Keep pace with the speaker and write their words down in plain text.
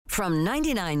From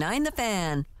 99.9 The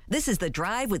Fan, this is The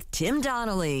Drive with Tim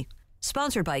Donnelly.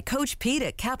 Sponsored by Coach Pete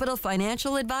at Capital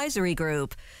Financial Advisory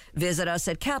Group. Visit us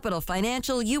at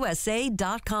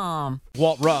capitalfinancialusa.com.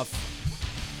 Walt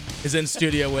Ruff is in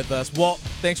studio with us. Walt,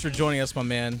 thanks for joining us, my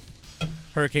man.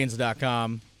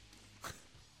 Hurricanes.com.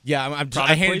 Yeah,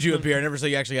 I handed you a beer. I never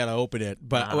said you actually got to open it.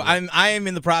 But I am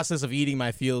in the process of eating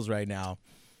my feels right now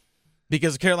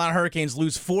because the Carolina Hurricanes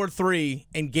lose 4-3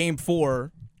 in Game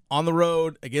 4 on the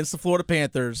road against the Florida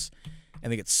Panthers, and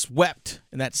they get swept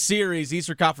in that series,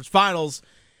 Eastern Conference Finals,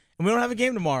 and we don't have a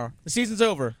game tomorrow. The season's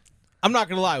over. I'm not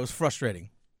going to lie, it was frustrating.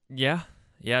 Yeah,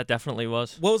 it definitely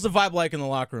was. What was the vibe like in the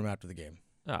locker room after the game?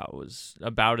 It was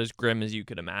about as grim as you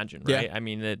could imagine, right? Yeah. I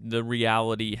mean, the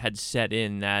reality had set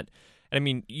in that, I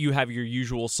mean, you have your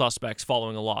usual suspects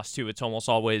following a loss, too. It's almost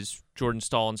always Jordan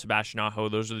Staal and Sebastian Aho.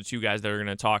 Those are the two guys that are going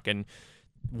to talk, and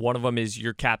one of them is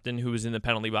your captain who was in the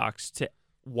penalty box to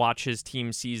watch his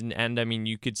team season end. I mean,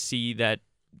 you could see that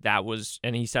was,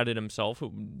 and he said it himself,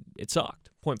 it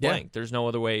sucked, point blank. Yeah. There's no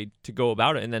other way to go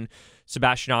about it. And then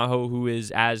Sebastian Aho, who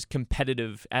is as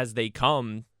competitive as they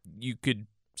come, you could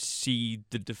see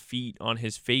the defeat on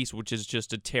his face, which is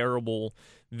just a terrible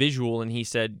visual. And he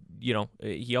said,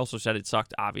 he also said it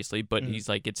sucked, obviously, but he's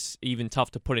like, it's even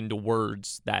tough to put into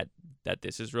words that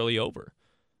this is really over.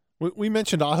 We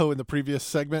mentioned Aho in the previous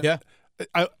segment. Yeah.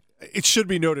 It should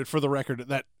be noted for the record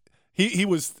that he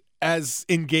was as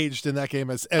engaged in that game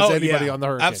as anybody on the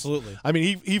Hurricanes. Absolutely. I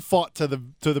mean, he fought to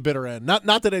the bitter end.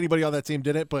 Not that anybody on that team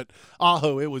didn't, but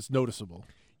Aho, it was noticeable.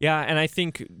 Yeah, and I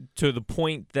think to the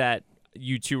point that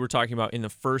you two were talking about in the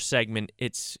first segment,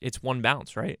 it's one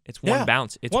bounce, right? It's one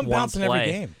bounce. It's one bounce play. in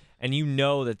every game. And you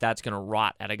know that that's going to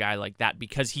rot at a guy like that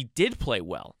because he did play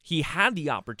well. He had the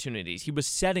opportunities. He was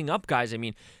setting up guys. I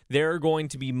mean, there are going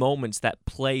to be moments that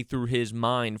play through his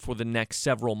mind for the next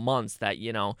several months that,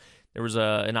 there was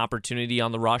an opportunity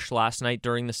on the rush last night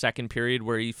during the second period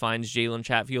where he finds Jalen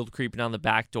Chatfield creeping on the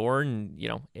back door. And,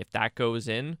 if that goes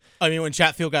in. I mean, when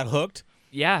Chatfield got hooked?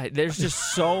 Yeah, there's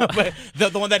just so the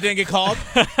one that didn't get called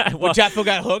when Chatfield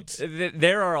got hooked.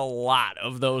 There are a lot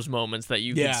of those moments that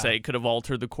you could say could have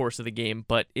altered the course of the game,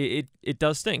 but it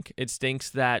does stink. It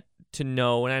stinks that to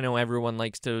know, and I know everyone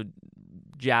likes to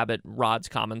jab at Rod's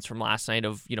comments from last night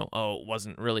of it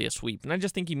wasn't really a sweep, and I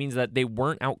just think he means that they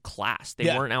weren't outclassed,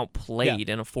 they weren't outplayed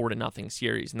in a 4-0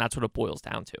 series, and that's what it boils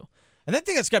down to. And I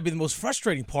think that's got to be the most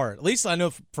frustrating part. At least I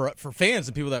know for fans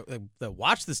and people that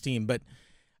watch this team, but.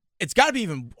 It's got to be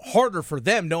even harder for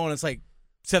them knowing it's like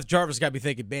Seth Jarvis got to be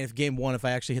thinking, man, if game 1, if I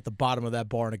actually hit the bottom of that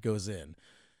bar and it goes in.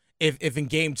 If in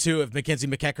game 2, if Mackenzie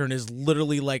McEachern is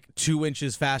literally like 2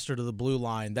 inches faster to the blue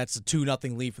line, that's a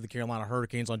 2-0 lead for the Carolina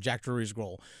Hurricanes on Jack Drury's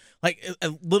goal. Like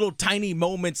little tiny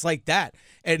moments like that.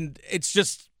 And it's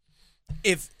just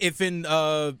if in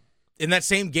that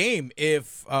same game,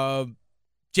 if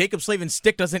Jacob Slavin's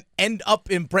stick doesn't end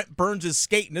up in Brent Burns'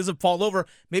 skate and doesn't fall over,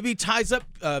 maybe he ties up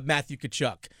Matthew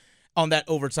Tkachuk on that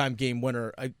overtime game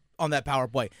winner on that power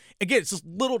play. Again, it's just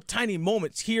little tiny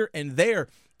moments here and there.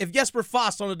 If Jesper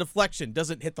Fast on a deflection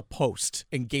doesn't hit the post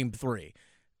in game 3,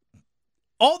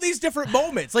 all these different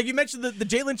moments, like you mentioned the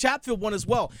Jalen Chatfield one as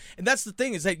well. And that's the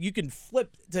thing is that you can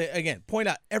flip to, again, point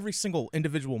out every single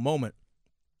individual moment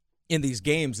in these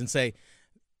games and say,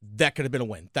 that could have been a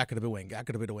win. That could have been a win. That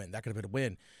could have been a win. That could have been a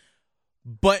win.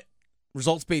 But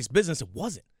results-based business, it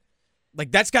wasn't. Like,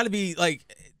 that's got to be, like...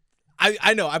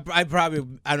 I know. I'm not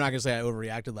going to say I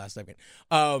overreacted last second.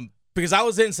 Because I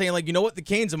was in saying, like, you know what? The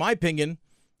Canes, in my opinion,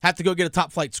 have to go get a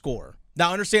top-flight scorer.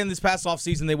 Now, I understand this past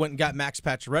offseason they went and got Max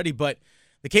Pacioretty, but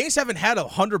the Canes haven't had a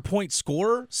 100-point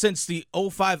scorer since the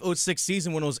 05-06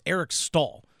 season when it was Eric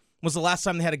Stahl. Was the last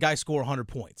time they had a guy score 100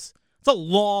 points. It's a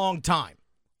long time.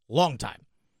 Long time.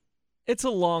 It's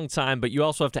a long time, but you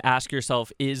also have to ask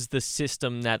yourself, is the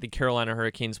system that the Carolina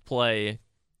Hurricanes play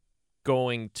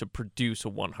going to produce a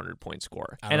 100-point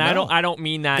score? I don't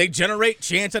mean that they generate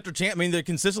chance after chance. I mean, they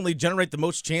consistently generate the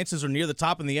most chances or near the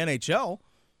top in the NHL.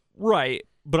 Right.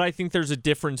 But I think there's a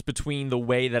difference between the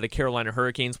way that a Carolina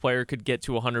Hurricanes player could get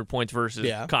to 100 points versus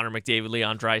Connor McDavid,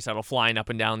 Leon Draisaitl flying up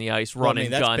and down the ice, run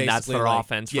and gun. That's their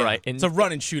offense, right? And it's a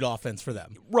run and shoot offense for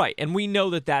them. Right, and we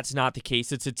know that that's not the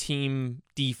case. It's a team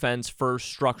defense first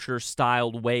structure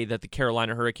styled way that the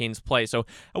Carolina Hurricanes play. So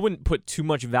I wouldn't put too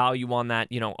much value on that,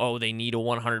 they need a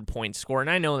 100-point score.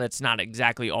 And I know that's not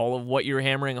exactly all of what you're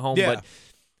hammering home, but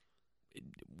it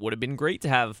would have been great to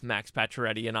have Max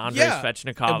Pacioretty and Andrei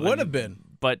Svechnikov. It would have been.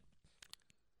 But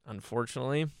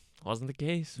unfortunately, wasn't the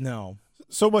case. No.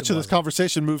 So much of this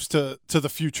conversation moves to the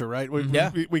future, right?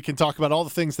 We can talk about all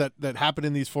the things that happened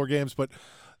in these 4 games, but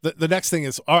the next thing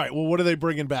is, all right, well, what are they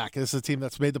bringing back? This is a team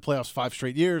that's made the playoffs 5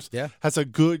 straight years, has a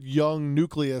good young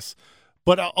nucleus,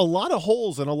 but a lot of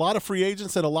holes and a lot of free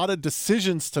agents and a lot of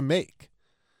decisions to make.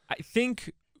 I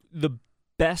think the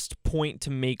best point to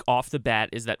make off the bat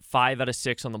is that 5 out of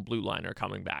 6 on the blue line are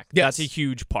coming back. Yes. That's a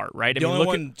huge part, right? The only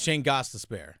one Shane Goss to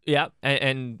spare. Yeah,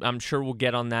 and I'm sure we'll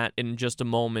get on that in just a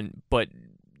moment, but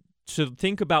to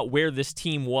think about where this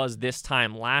team was this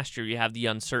time last year, you have the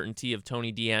uncertainty of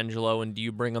Tony DeAngelo, and do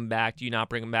you bring him back? Do you not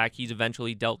bring him back? He's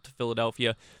eventually dealt to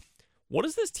Philadelphia. What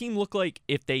does this team look like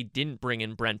if they didn't bring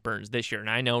in Brent Burns this year? And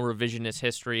I know revisionist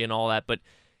history and all that, but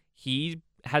he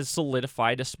has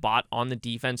solidified a spot on the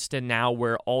defense to now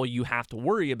where all you have to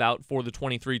worry about for the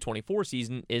 23-24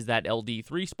 season is that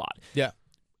LD3 spot. Yeah.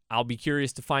 I'll be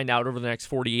curious to find out over the next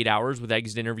 48 hours with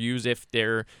exit interviews if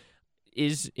there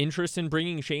is interest in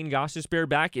bringing Shane Gostisbehere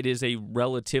back. It is a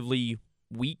relatively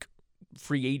weak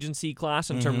free agency class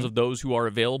in terms of those who are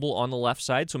available on the left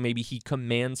side, so maybe he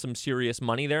commands some serious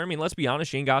money there. I mean, let's be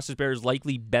honest, Shane Gostisbehere is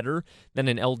likely better than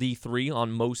an LD3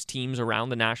 on most teams around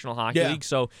the National Hockey League,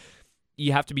 so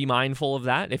you have to be mindful of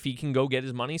that. If he can go get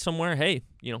his money somewhere, hey,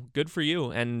 good for you.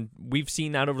 And we've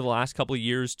seen that over the last couple of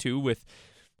years, too, with,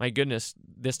 my goodness,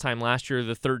 this time last year,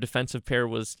 the third defensive pair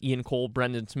was Ian Cole,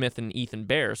 Brendan Smith, and Ethan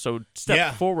Bear. So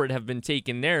steps forward have been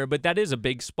taken there, but that is a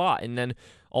big spot. And then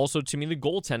also, to me, the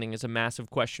goaltending is a massive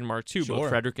question mark, too. Sure. Both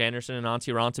Frederick Anderson and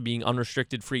Antti Raanta being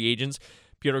unrestricted free agents.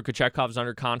 Pyotr Kochekhov's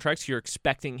under contract, so you're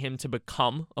expecting him to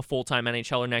become a full-time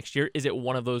NHLer next year. Is it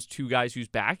one of those two guys who's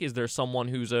back? Is there someone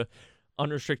who's a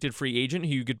unrestricted free agent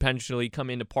who you could potentially come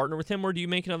in to partner with him, or do you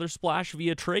make another splash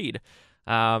via trade?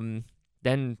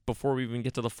 Then before we even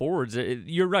get to the forwards,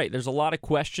 you're right. There's a lot of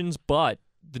questions, but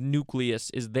the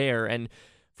nucleus is there. And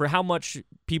for how much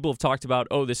people have talked about,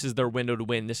 this is their window to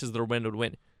win, this is their window to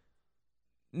win.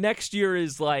 Next year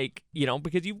is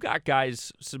because you've got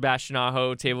guys, Sebastian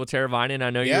Aho, Teuvo Teravainen, I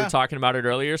know you were talking about it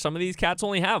earlier. Some of these cats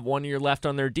only have 1 year left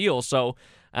on their deal. So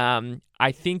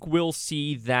I think we'll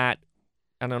see that,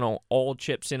 I don't know, all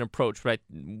chips in approach, but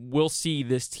we'll see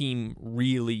this team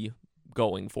really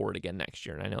going forward again next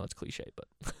year. And I know it's cliche,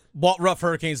 but Walt Ruff,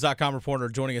 Hurricanes.com reporter,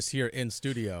 joining us here in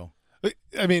studio.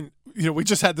 I mean, we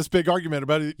just had this big argument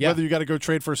about whether you got to go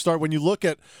trade for a start. When you look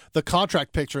at the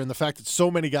contract picture and the fact that so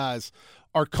many guys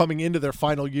are coming into their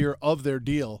final year of their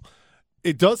deal,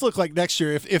 it does look like next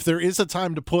year, if there is a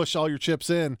time to push all your chips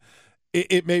in,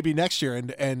 it may be next year.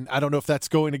 And I don't know if that's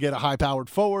going to get a high-powered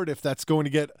forward, if that's going to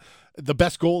get the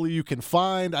best goalie you can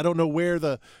find. I don't know where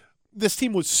this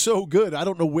team was so good. I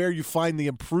don't know where you find the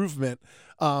improvement,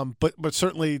 but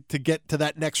certainly to get to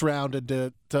that next round and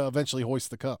to eventually hoist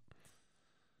the cup.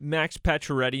 Max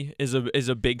Pacioretty is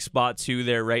a big spot too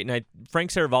there, right? And Frank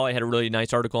Saravalli had a really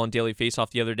nice article on Daily Faceoff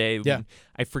the other day. Yeah.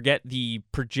 I forget the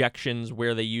projections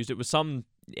where they used it. It was some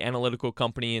analytical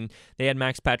company, and they had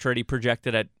Max Pacioretty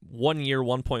projected at 1 year,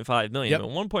 $1.5 million. Yep.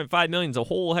 But $1.5 million is a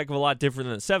whole heck of a lot different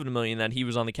than the $7 million that he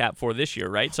was on the cap for this year,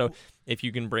 right? So if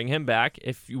you can bring him back,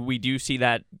 if we do see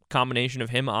that combination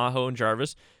of him, Aho, and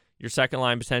Jarvis, your second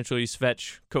line potentially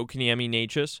Svech, Kotkaniemi,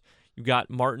 Necas. You've got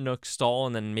Martinuk, Stahl,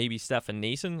 and then maybe Stefan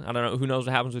Nason. I don't know. Who knows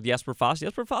what happens with Jesper Foss?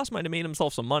 Jesper Foss might have made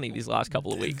himself some money these last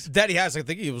couple of weeks. That he has. I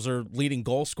think he was their leading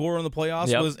goal scorer in the playoffs,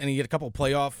 Yep. and he had a couple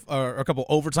a couple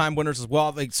overtime winners as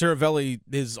well. Like Saravelli,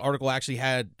 his article actually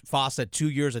had Foss at 2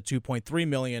 years at $2.3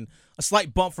 million, a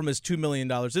slight bump from his $2 million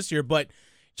this year. But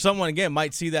someone again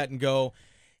might see that and go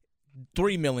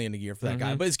 $3 million a year for that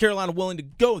guy. But is Carolina willing to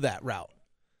go that route?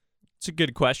 It's a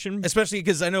good question, Especially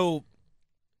because I know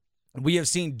we have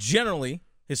seen generally,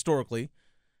 historically,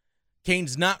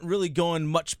 Kane's not really going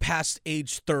much past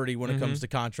age 30 when it comes to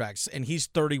contracts, and he's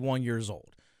 31 years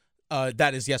old.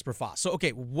 That is Jesper Foss. So, okay,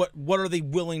 what are they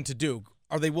willing to do?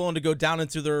 Are they willing to go down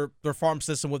into their farm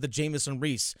system with the Jamison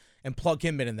Reese and plug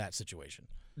him in that situation?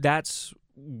 That's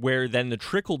where then the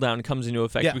trickle-down comes into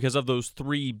effect because of those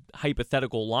three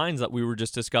hypothetical lines that we were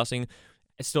just discussing.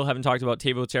 I still haven't talked about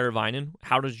Teuvo Teravainen.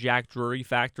 How does Jack Drury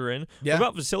factor in? Yeah. What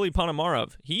about Vasily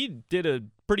Ponomarev? He did a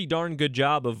pretty darn good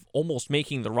job of almost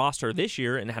making the roster this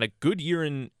year and had a good year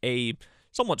in a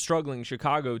somewhat struggling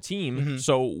Chicago team.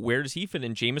 So where does he fit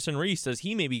in? Jamison Reese, does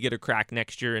he maybe get a crack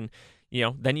next year? And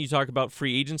then you talk about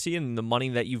free agency and the money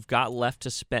that you've got left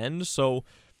to spend. So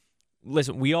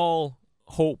listen, we all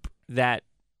hope that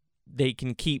they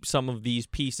can keep some of these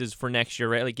pieces for next year,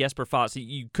 right? Like Jesper Foss,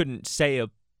 you couldn't say a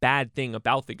bad thing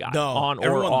about the guy on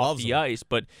or off the ice,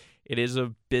 but it is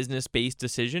a business-based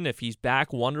decision. If he's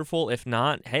back, wonderful. If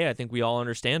not, hey, I think we all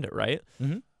understand it, right?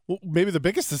 Well, maybe the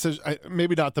biggest decision,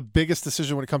 maybe not the biggest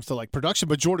decision when it comes to like production,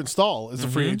 but Jordan Stahl is a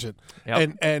free agent,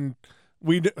 and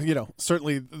we,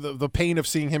 certainly the pain of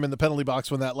seeing him in the penalty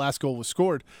box when that last goal was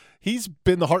scored. He's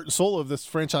been the heart and soul of this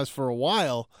franchise for a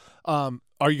while.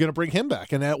 Are you going to bring him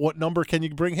back? And at what number can you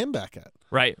bring him back at?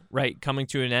 Right. Coming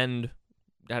to an end,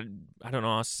 I don't know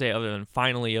how else to say other than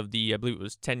finally of the, I believe it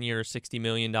was 10-year, $60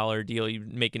 million deal, you're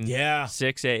making 6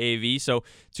 AAV. So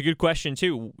it's a good question,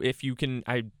 too. If you can,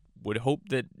 I would hope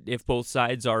that if both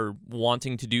sides are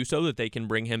wanting to do so, that they can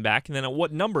bring him back. And then at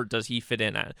what number does he fit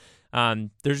in at?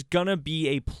 There's going to be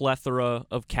a plethora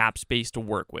of cap space to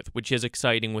work with, which is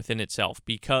exciting within itself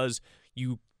because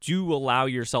you do allow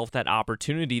yourself that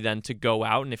opportunity then to go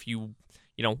out. And if you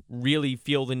really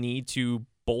feel the need to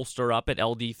bolster up at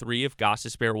LD3 if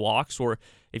Gostisbehere walks, or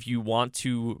if you want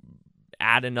to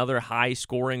add another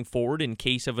high-scoring forward in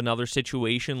case of another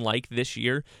situation like this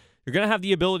year, you're going to have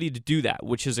the ability to do that,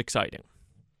 which is exciting.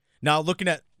 Now, looking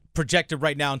at projected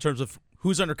right now in terms of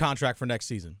who's under contract for next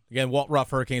season. Again, Walt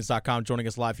Ruff, Hurricanes.com, joining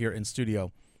us live here in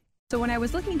studio. So when I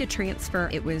was looking to transfer,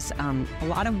 it was a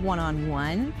lot of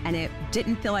one-on-one, and it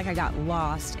didn't feel like I got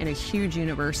lost in a huge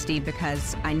university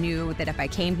because I knew that if I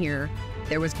came here,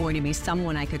 there was going to be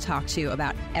someone I could talk to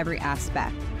about every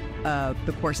aspect of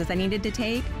the courses I needed to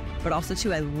take, but also,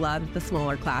 too, I loved the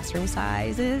smaller classroom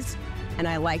sizes, and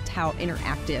I liked how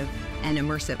interactive and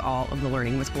immersive all of the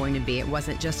learning was going to be. It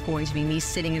wasn't just going to be me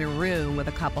sitting in a room with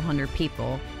a couple hundred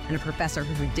people and a professor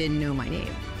who didn't know my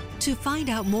name. To find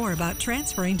out more about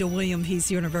transferring to William Peace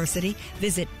University,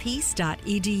 visit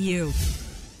peace.edu.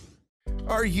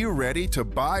 Are you ready to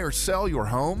buy or sell your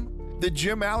home? The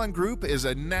Jim Allen Group is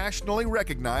a nationally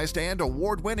recognized and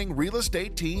award-winning real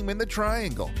estate team in the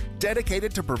Triangle,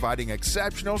 dedicated to providing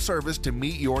exceptional service to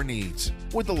meet your needs.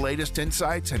 With the latest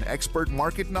insights and expert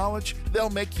market knowledge,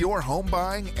 they'll make your home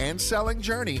buying and selling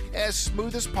journey as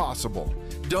smooth as possible.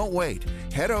 Don't wait.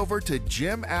 Head over to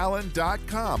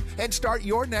jimallen.com and start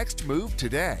your next move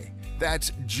today.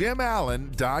 That's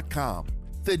jimallen.com.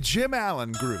 The Jim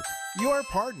Allen Group, your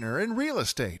partner in real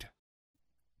estate.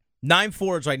 9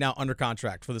 forwards right now under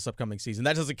contract for this upcoming season.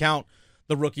 That doesn't count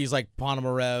the rookies like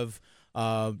Ponomarev,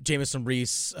 Jamison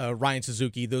Reese, Ryan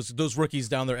Suzuki, those rookies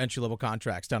down their entry-level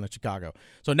contracts down in Chicago.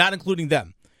 So not including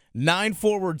them. 9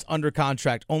 forwards under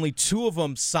contract. Only 2 of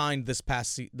them signed this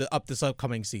this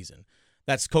upcoming season.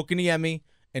 That's Kokoniemi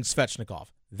and Svechnikov.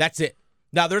 That's it.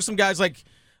 Now, there's some guys like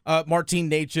Martin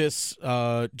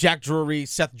Necas, Jack Drury,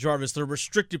 Seth Jarvis. They're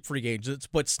restricted free agents,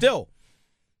 but still,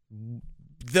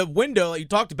 the window that you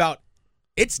talked about,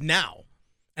 it's now.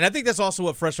 And I think that's also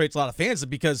what frustrates a lot of fans,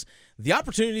 because the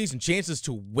opportunities and chances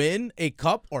to win a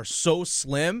cup are so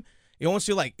slim. You almost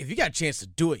feel like if you got a chance to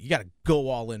do it, you got to go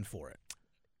all in for it.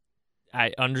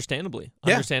 Understandably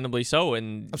so.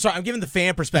 And I'm sorry, I'm giving the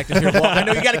fan perspective here, Walt. I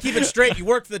know you got to keep it straight. You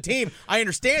work for the team. I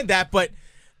understand that, but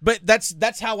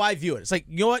that's how I view it. It's like,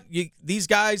 you know what? These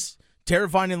guys,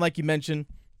 Teravainen, like you mentioned,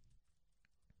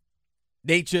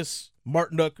 Necas,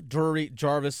 Martinuk, Drury,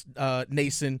 Jarvis,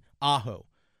 Nason, Aho,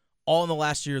 all in the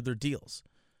last year of their deals.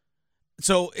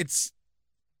 So it's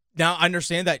now I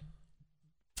understand that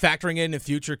factoring in the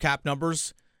future cap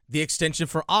numbers, the extension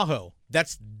for Aho,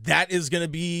 that is going to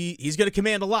be, he's going to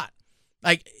command a lot.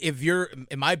 Like, in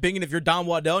my opinion, if you're Don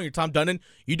Waddell and you're Tom Dundon,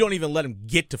 you don't even let him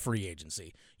get to free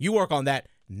agency. You work on that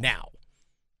now.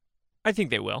 I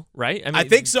think they will, right? I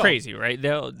think so. Crazy, right?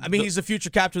 He's the future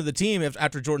captain of the team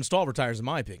after Jordan Staal retires, in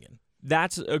my opinion.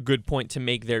 That's a good point to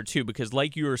make there, too, because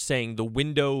like you were saying, the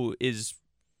window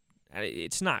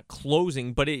it's not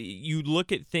closing, but you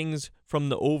look at things from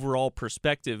the overall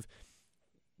perspective.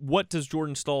 What does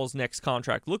Jordan Staal's next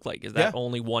contract look like? Is that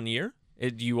only 1 year?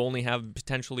 Do you only have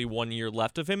potentially 1 year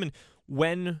left of him? And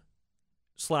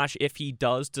when/if he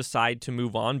does decide to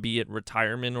move on, be it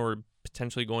retirement or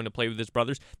potentially going to play with his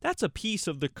brothers, that's a piece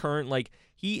of the current,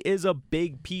 he is a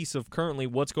big piece of currently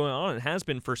what's going on and has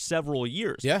been for several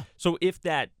years. Yeah. So if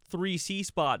that 3C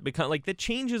spot that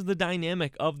changes the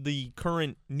dynamic of the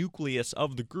current nucleus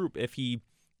of the group if he,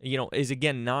 is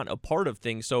again not a part of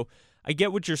things. So I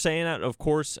get what you're saying. Of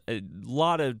course, a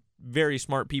lot of very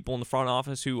smart people in the front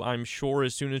office who I'm sure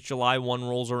as soon as July 1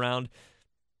 rolls around,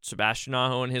 Sebastian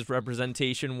Aho and his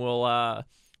representation will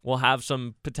have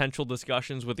some potential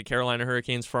discussions with the Carolina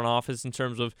Hurricanes front office in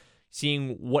terms of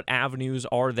seeing what avenues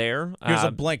are there. Here's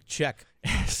a blank check.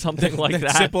 Something like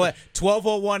that. Simple.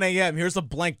 12:01 a.m. Here's a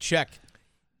blank check.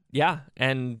 Yeah,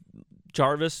 and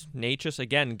Jarvis, Necas,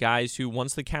 again, guys who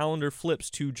once the calendar flips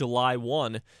to July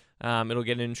 1, it'll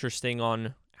get interesting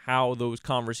on how those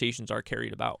conversations are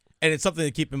carried about. And it's something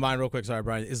to keep in mind real quick, sorry,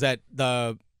 Brian, is that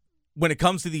when it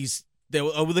comes to these, we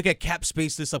look at cap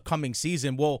space this upcoming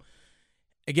season, well,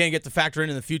 again, get to factor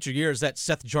in the future years that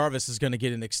Seth Jarvis is going to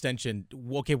get an extension.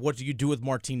 Okay, what do you do with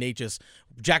Martin Necas?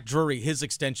 Jack Drury, his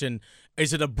extension,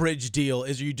 is it a bridge deal?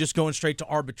 Is you just going straight to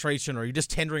arbitration? Or are you just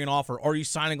tendering an offer? Or are you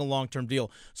signing a long-term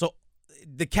deal? So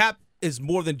the cap is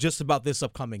more than just about this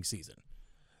upcoming season.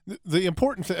 The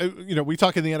important thing, we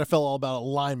talk in the NFL all about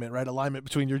alignment, right? Alignment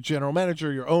between your general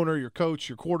manager, your owner, your coach,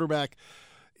 your quarterback.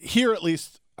 Here, at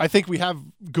least, I think we have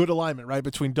good alignment, right,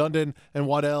 between Dundon and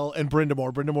Waddell and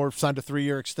Brindamore. Brindamore signed a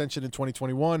 3-year extension in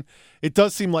 2021. It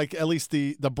does seem like at least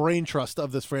the brain trust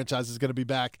of this franchise is going to be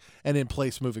back and in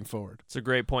place moving forward. It's a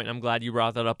great point. I'm glad you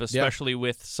brought that up, especially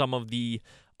with some of the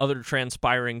other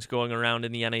transpirings going around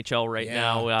in the NHL right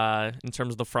now in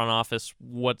terms of the front office.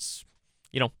 What's,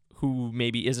 who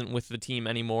maybe isn't with the team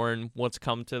anymore and what's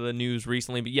come to the news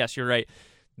recently. But yes, you're right.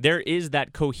 There is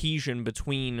that cohesion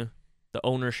between the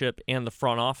ownership and the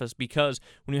front office, because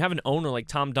when you have an owner like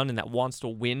Tom Dundon that wants to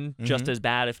win just as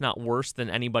bad, if not worse, than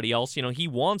anybody else, he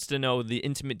wants to know the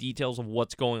intimate details of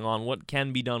what's going on, what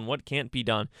can be done, what can't be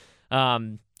done.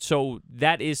 So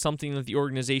that is something that the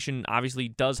organization obviously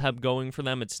does have going for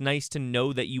them. It's nice to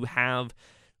know that you have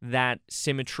that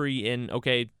symmetry in,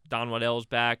 okay, Don Waddell's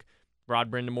back, Rod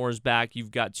Brindamore is back.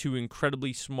 You've got two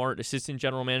incredibly smart assistant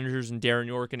general managers in Darren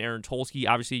York and Aaron Tolsky.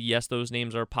 Obviously, yes, those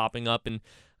names are popping up and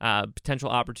potential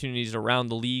opportunities around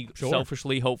the league. Sure.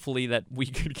 Selfishly, hopefully that we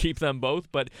could keep them both.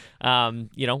 But, when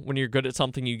you're good at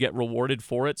something, you get rewarded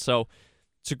for it. So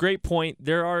it's a great point.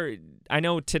 I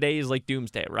know today is like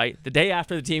doomsday, right? The day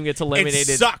after the team gets eliminated,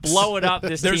 it sucks. Blow it up.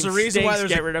 This there's team a reason stinks, why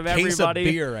there's get rid of a case everybody.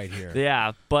 Of beer right here.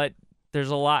 Yeah, but there's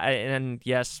a lot, and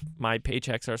yes, my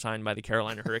paychecks are signed by the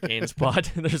Carolina Hurricanes, but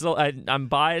I'm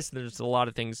biased. There's a lot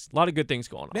of good things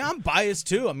going on. Yeah, I'm biased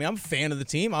too. I mean, I'm a fan of the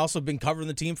team. I also been covering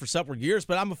the team for several years,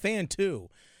 but I'm a fan too.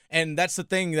 And that's the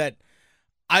thing that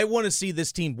I want to see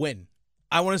this team win.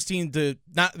 I want this team to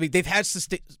they've had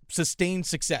sustained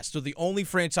success. They're the only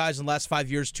franchise in the last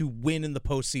 5 years to win in the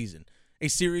postseason, a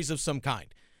series of some kind.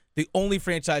 The only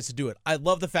franchise to do it. I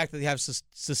love the fact that they have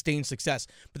sustained success,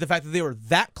 but the fact that they were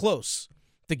that close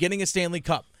to getting a Stanley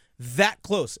Cup, that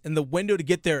close, and the window to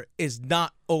get there is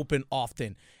not open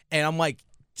often. And I'm like,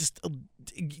 just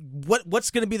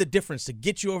what's going to be the difference to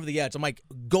get you over the edge? I'm like,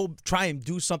 go try and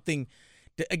do something,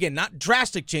 again, not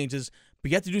drastic changes,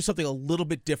 but you have to do something a little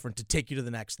bit different to take you to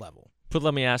the next level. But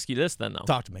let me ask you this then, though.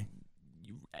 Talk to me.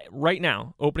 Right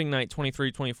now, opening night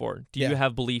 23-24, do you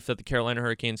have belief that the Carolina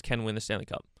Hurricanes can win the Stanley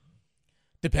Cup?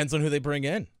 Depends on who they bring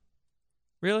in.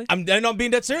 Really? I'm being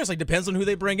dead serious. Like, depends on who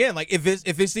they bring in. Like, if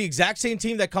it's the exact same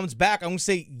team that comes back, I'm going to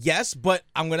say yes, but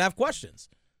I'm going to have questions.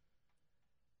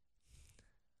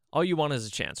 All you want is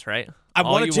a chance, right? I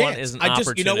want a chance. Want is an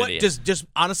opportunity. You know what? Just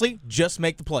honestly, just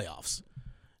make the playoffs.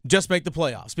 Just make the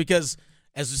playoffs. Because,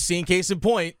 as we've seen case in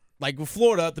point, like with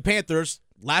Florida, the Panthers,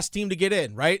 last team to get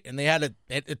in, right? And they had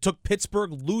it took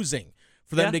Pittsburgh losing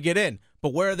for them to get in.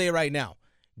 But where are they right now?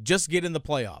 Just get in the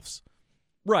playoffs.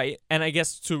 Right, and I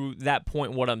guess to that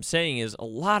point, what I'm saying is a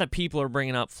lot of people are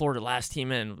bringing up Florida last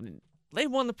team in. They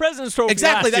won the President's Trophy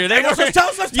exactly. last year. That's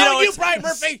what I'm telling you, Brian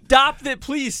Murphy.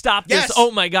 Please stop this. Oh,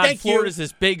 my God, Florida's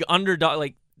this big underdog.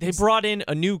 Like, they brought in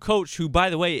a new coach who, by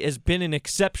the way, has been an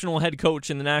exceptional head coach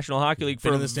in the National Hockey League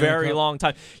for a very long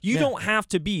time. You don't have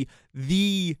to be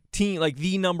the team, like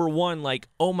the number one, like,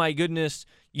 oh, my goodness,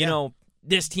 you know,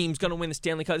 this team's going to win the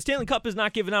Stanley Cup. The Stanley Cup is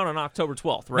not given out on October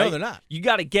 12th, right? No, they're not. You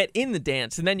got to get in the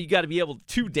dance, and then you got to be able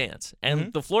to dance.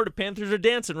 And the Florida Panthers are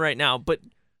dancing right now, but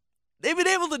they've been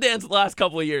able to dance the last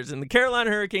couple of years, and the Carolina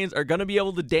Hurricanes are going to be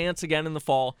able to dance again in the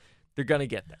fall. They're going to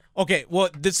get there. Okay, well,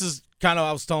 this is kind of,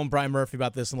 I was telling Brian Murphy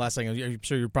about this in the last second. I'm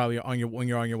sure you're probably when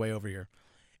you're on your way over here,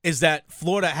 is that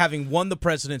Florida, having won the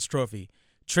President's Trophy,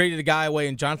 traded a guy away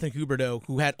in Jonathan Huberdeau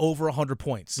who had over 100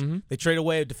 points. They traded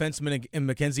away a defenseman in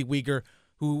Mackenzie Weegar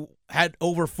who had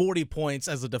over 40 points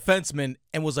as a defenseman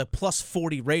and was a plus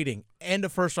 40 rating and a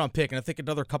first-round pick, and I think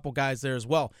another couple guys there as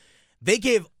well. They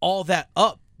gave all that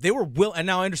up. They were and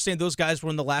now I understand those guys were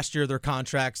in the last year of their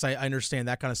contracts. I understand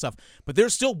that kind of stuff. But they're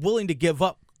still willing to give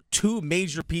up two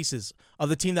major pieces of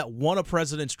the team that won a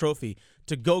President's Trophy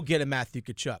to go get a Matthew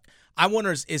Tkachuk. I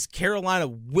wonder, is Carolina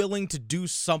willing to do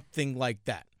something like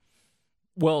that?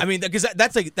 Well, I mean, because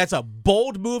that's a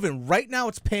bold move, and right now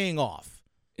it's paying off.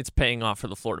 It's paying off for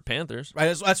the Florida Panthers. Right,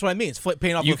 that's what I mean. It's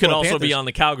paying off for the Florida Panthers. You could also be on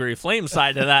the Calgary Flames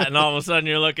side of that, and all of a sudden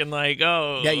you're looking like,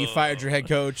 oh. Yeah, you fired your head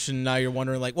coach, and now you're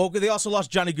wondering, like, well, they also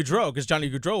lost Johnny Gaudreau, because Johnny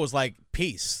Gaudreau was like,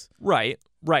 peace. Right.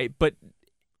 But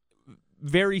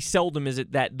very seldom is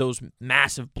it that those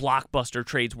massive blockbuster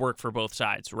trades work for both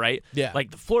sides, right? Yeah.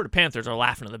 Like the Florida Panthers are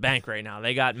laughing at the bank right now.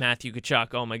 They got Matthew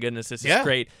Tkachuk. Oh, my goodness, this is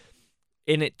great.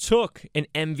 And it took an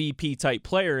MVP-type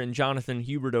player in Jonathan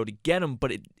Huberdeau to get him,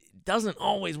 but it doesn't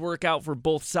always work out for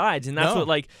both sides. And that's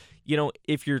what,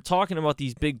 if you're talking about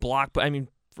these big block, I mean,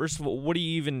 first of all, what do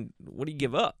you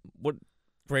give up? What?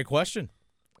 Great question.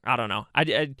 I don't know.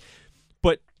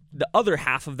 But the other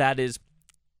half of that is,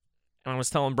 and I was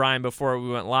telling Brian before we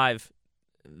went live,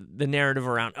 the narrative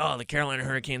around, the Carolina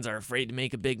Hurricanes are afraid to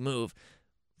make a big move.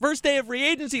 First day of free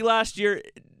agency last year,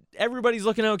 everybody's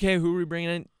looking, okay, who are we bringing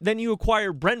in? Then you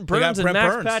acquire Brent Burns and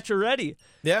Max Pacioretty.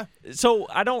 Yeah. So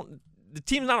the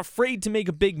team's not afraid to make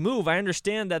a big move. I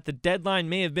understand that the deadline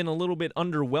may have been a little bit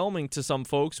underwhelming to some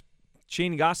folks.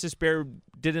 Shane Gostisbehere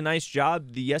did a nice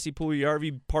job. The Jesse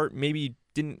Puljujärvi part maybe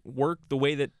didn't work the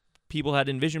way that people had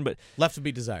envisioned, but left to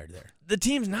be desired there. The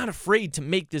team's not afraid to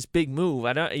make this big move.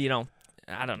 I don't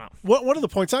know. One of the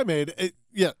points I made,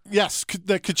 the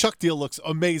Tkachuk deal looks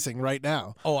amazing right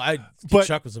now.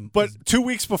 Tkachuk was But 2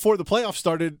 weeks before the playoffs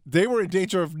started, they were in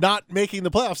danger of not making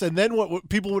the playoffs, and then what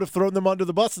people would have thrown them under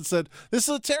the bus and said, this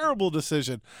is a terrible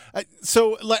decision. I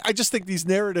just think these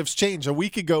narratives change. A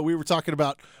week ago, we were talking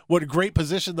about what a great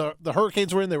position the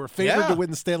Hurricanes were in. They were favored to win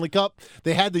the Stanley Cup.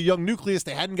 They had the young nucleus.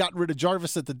 They hadn't gotten rid of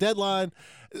Jarvis at the deadline.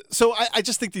 So I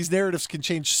just think these narratives can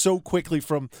change so quickly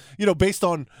from, based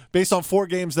on 4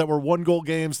 games that were 1-goal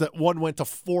games, that one went to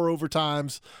 4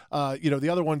 overtimes. The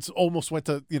other ones almost went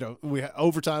to, we had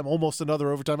overtime, almost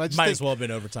another overtime. I just might as well have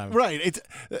been overtime. Right. It's,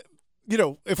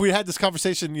 if we had this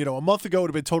conversation, a month ago, it would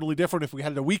have been totally different. If we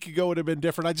had it a week ago, it would have been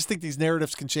different. I just think these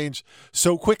narratives can change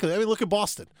so quickly. I mean, look at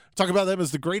Boston. Talk about them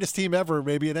as the greatest team ever,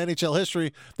 maybe in NHL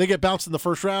history. They get bounced in the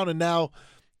first round, and now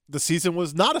the season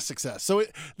was not a success. So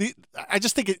I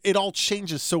just think it all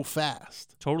changes so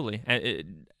fast. Totally.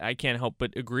 I can't help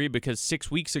but agree, because 6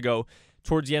 weeks ago,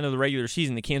 towards the end of the regular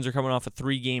season, the Canes are coming off a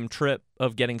 3-game trip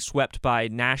of getting swept by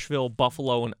Nashville,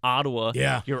 Buffalo, and Ottawa.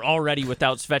 Yeah. You're already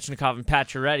without Svechnikov and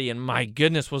Pacioretty, and my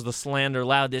goodness, was the slander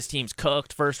loud. This team's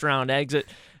cooked, first-round exit.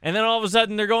 And then all of a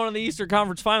sudden, they're going to the Eastern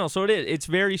Conference Final. So it's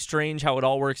very strange how it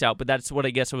all works out, but that's what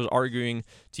I guess I was arguing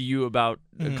to you about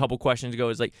a couple questions ago,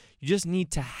 is like, you just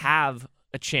need to have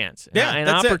a chance, an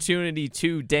opportunity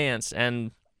to dance.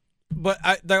 But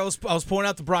I was pointing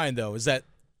out to Brian, though, is that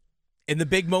in the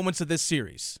big moments of this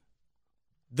series,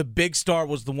 the big star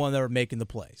was the one that were making the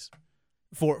plays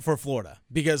for Florida,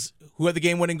 because who had the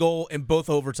game-winning goal in both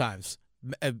overtimes?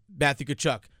 Matthew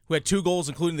Tkachuk, who had 2 goals,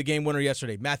 including the game winner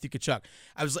yesterday. Matthew Tkachuk.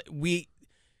 I was like,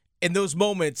 in those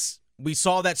moments, we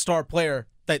saw that star player,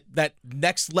 that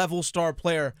next level star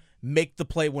player, make the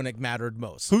play when it mattered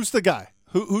most. Who's the guy?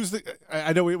 Who's the?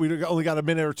 I know we only got a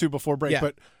minute or two before break,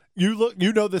 but. You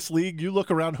know this league. You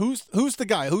look around. Who's the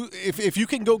guy? Who if you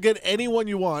can go get anyone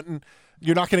you want, and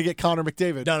you're not going to get Connor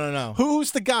McDavid. No.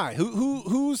 Who's the guy?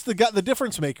 Who's the guy? The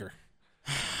difference maker?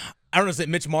 I don't know. Is it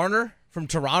Mitch Marner from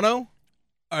Toronto?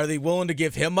 Are they willing to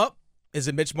give him up? Is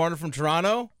it Mitch Marner from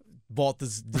Toronto? Walt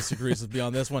disagrees with me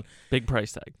on this one. Big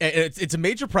price tag. It's a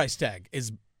major price tag.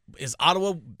 Is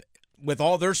Ottawa, with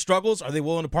all their struggles, are they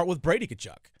willing to part with Brady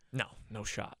Tkachuk? No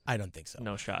shot. I don't think so.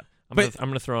 No shot. I'm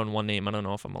going to throw in one name. I don't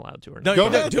know if I'm allowed to or not. No, go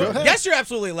ahead. Yes, you're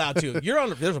absolutely allowed to.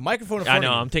 There's a microphone in front of you.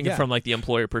 I know. I'm thinking from like the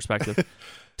employer perspective.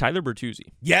 Tyler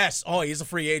Bertuzzi. Yes. Oh, he's a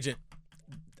free agent.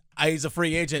 He's a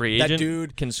free agent. That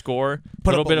dude can score. A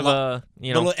little bit of a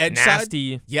little edge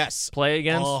nasty side. Play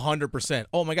against. 100%.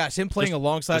 Oh my gosh, him playing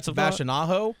alongside Sebastian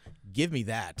Aho. Give me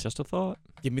that. Just a thought.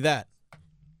 Give me that.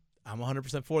 I'm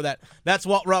 100% for that. That's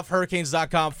Walt Ruff,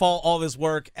 Hurricanes.com. Follow all of his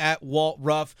work at Walt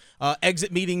Ruff.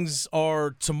 Exit meetings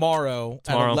are tomorrow.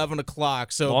 At 11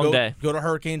 o'clock. So go to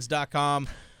Hurricanes.com.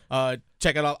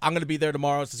 Check it out. I'm going to be there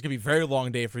tomorrow. So it's going to be a very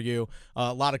long day for you.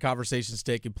 A lot of conversations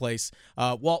taking place.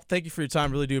 Walt, thank you for your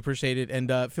time. Really do appreciate it.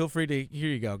 And feel free to, here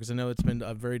you go, because I know it's been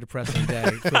a very depressing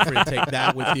day. Feel free to take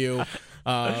that with you.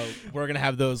 We're going to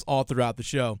have those all throughout the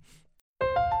show.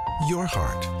 Your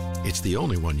heart. It's the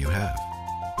only one you have.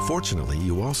 Fortunately,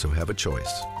 you also have a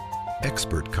choice.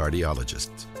 Expert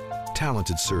cardiologists,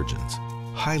 talented surgeons,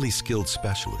 highly skilled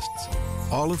specialists,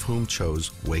 all of whom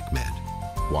chose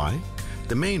WakeMed. Why?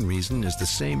 The main reason is the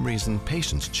same reason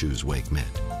patients choose WakeMed.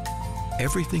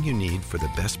 Everything you need for the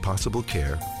best possible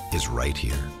care is right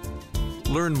here.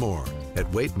 Learn more at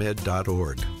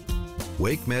wakemed.org.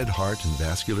 WakeMed Heart and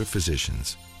Vascular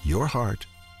Physicians. Your heart,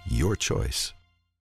 your choice.